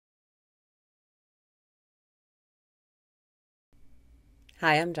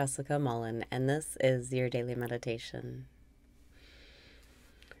Hi, I'm Jessica Mullen, and this is your daily meditation.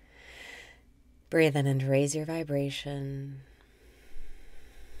 Breathe in and raise your vibration.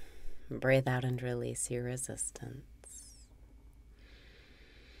 Breathe out and release your resistance.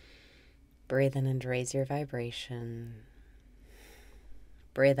 Breathe in and raise your vibration.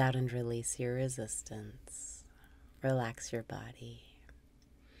 Breathe out and release your resistance. Relax your body.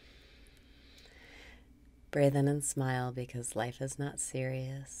 Breathe in and smile because life is not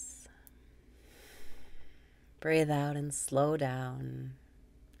serious. Breathe out and slow down.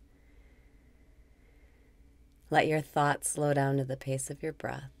 Let your thoughts slow down to the pace of your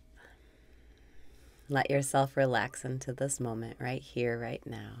breath. Let yourself relax into this moment right here, right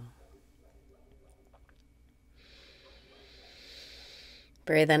now.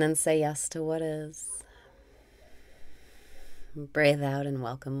 Breathe in and say yes to what is. Breathe out and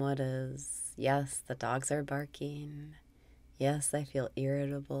welcome what is. Yes, the dogs are barking. Yes, I feel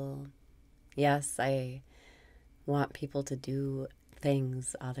irritable. Yes, I want people to do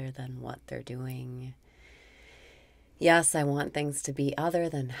things other than what they're doing. Yes, I want things to be other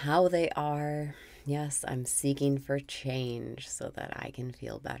than how they are. Yes, I'm seeking for change so that I can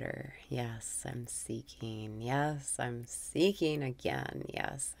feel better. Yes, I'm seeking. Yes, I'm seeking again.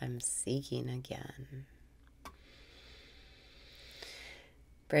 Yes, I'm seeking again.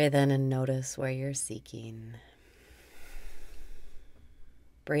 Breathe in and notice where you're seeking.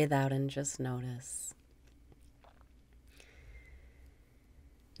 Breathe out and just notice.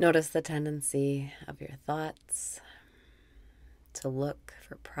 Notice the tendency of your thoughts to look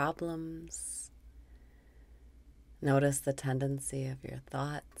for problems. Notice the tendency of your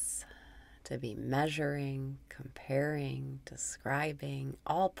thoughts to be measuring, comparing, describing,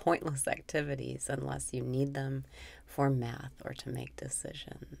 all pointless activities unless you need them for math or to make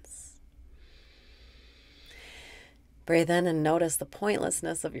decisions. Breathe in and notice the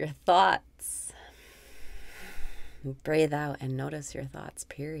pointlessness of your thoughts. Breathe out and notice your thoughts,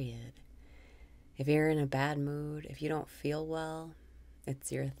 period. If you're in a bad mood, if you don't feel well,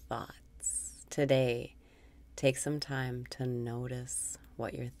 it's your thoughts. Today, take some time to notice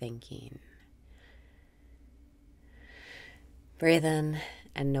what you're thinking. Breathe in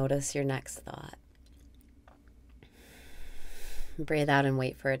and notice your next thought. Breathe out and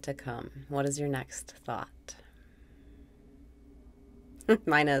wait for it to come. What is your next thought?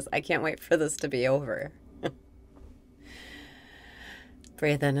 Mine is, I can't wait for this to be over.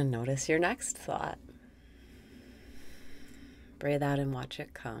 Breathe in and notice your next thought. Breathe out and watch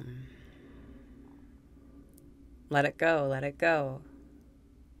it come. Let it go, let it go.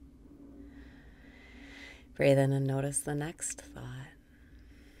 Breathe in and notice the next thought.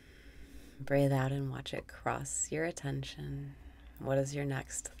 Breathe out and watch it cross your attention. What is your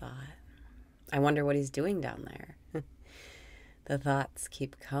next thought? I wonder what he's doing down there. The thoughts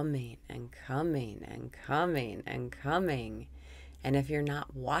keep coming and coming and coming and coming. And if you're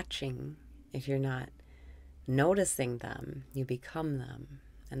not watching, if you're not noticing them, you become them.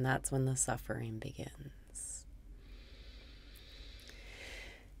 And that's when the suffering begins.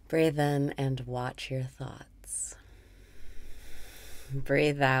 Breathe in and watch your thoughts.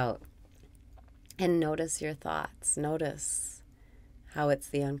 Breathe out and notice your thoughts. Notice how it's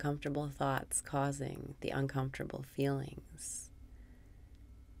the uncomfortable thoughts causing the uncomfortable feelings.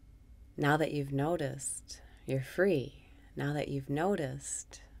 Now that you've noticed, you're free. Now that you've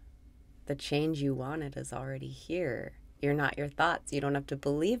noticed, the change you wanted is already here. You're not your thoughts. You don't have to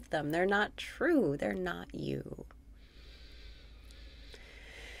believe them. They're not true. They're not you.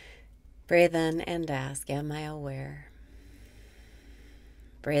 Breathe in and ask, am I aware?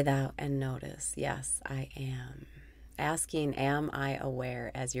 Breathe out and notice, yes, I am. Asking, am I aware,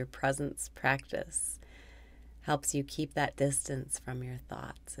 as your presence practice helps you keep that distance from your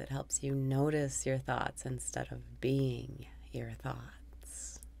thoughts. It helps you notice your thoughts instead of being your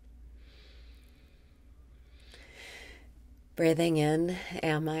thoughts. Breathing in,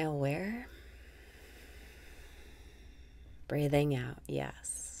 am I aware? Breathing out,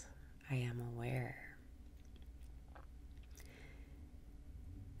 yes, I am aware.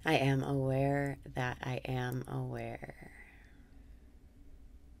 I am aware that I am aware.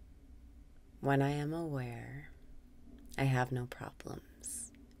 When I am aware, I have no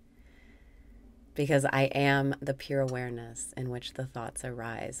problems. Because I am the pure awareness in which the thoughts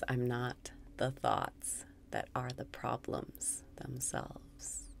arise. I'm not the thoughts that are the problems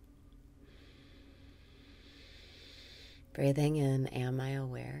themselves. Breathing in, am I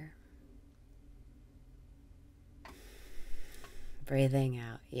aware? Breathing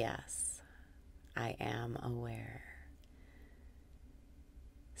out, yes, I am aware.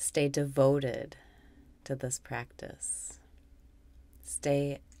 Stay devoted to this practice.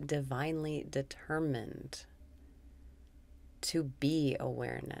 Stay divinely determined to be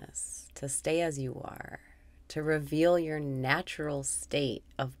awareness, to stay as you are, to reveal your natural state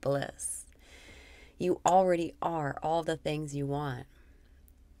of bliss. You already are all the things you want.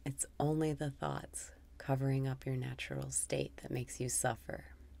 It's only the thoughts covering up your natural state that makes you suffer.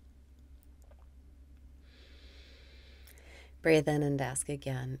 Breathe in and ask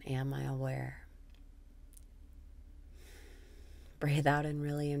again, am I aware? Breathe out and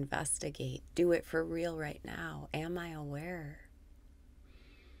really investigate. Do it for real right now. Am I aware?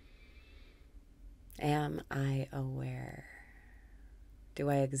 Am I aware?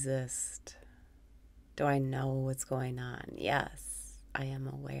 Do I exist? Do I know what's going on? Yes, I am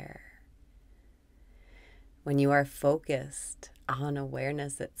aware. When you are focused on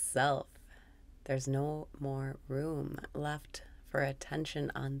awareness itself, there's no more room left for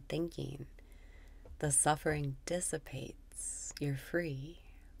attention on thinking. The suffering dissipates. You're free.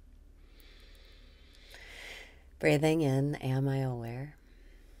 Breathing in, am I aware?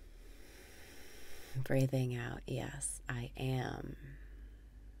 Breathing out, yes, I am.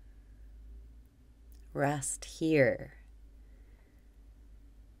 Rest here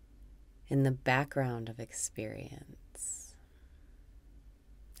in the background of experience.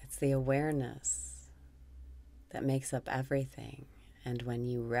 It's the awareness that makes up everything. And when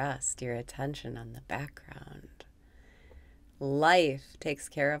you rest your attention on the background, life takes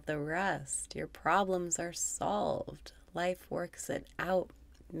care of the rest. Your problems are solved. Life works it out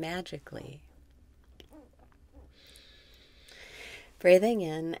magically. Breathing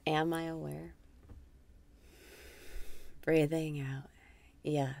in, am I aware? Breathing out,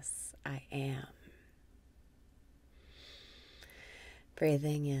 yes, I am.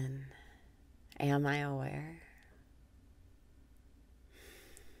 Breathing in, am I aware?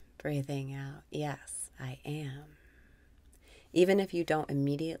 Breathing out, yes, I am. Even if you don't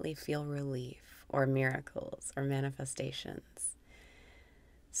immediately feel relief or miracles or manifestations,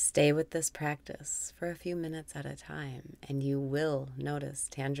 stay with this practice for a few minutes at a time, and you will notice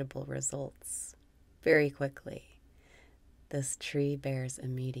tangible results very quickly. This tree bears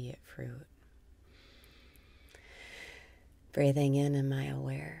immediate fruit. Breathing in, am I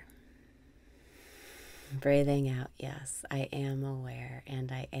aware? Breathing out, yes, I am aware,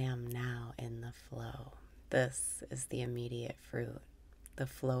 and I am now in the flow. This is the immediate fruit. The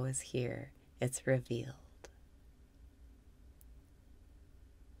flow is here. It's revealed.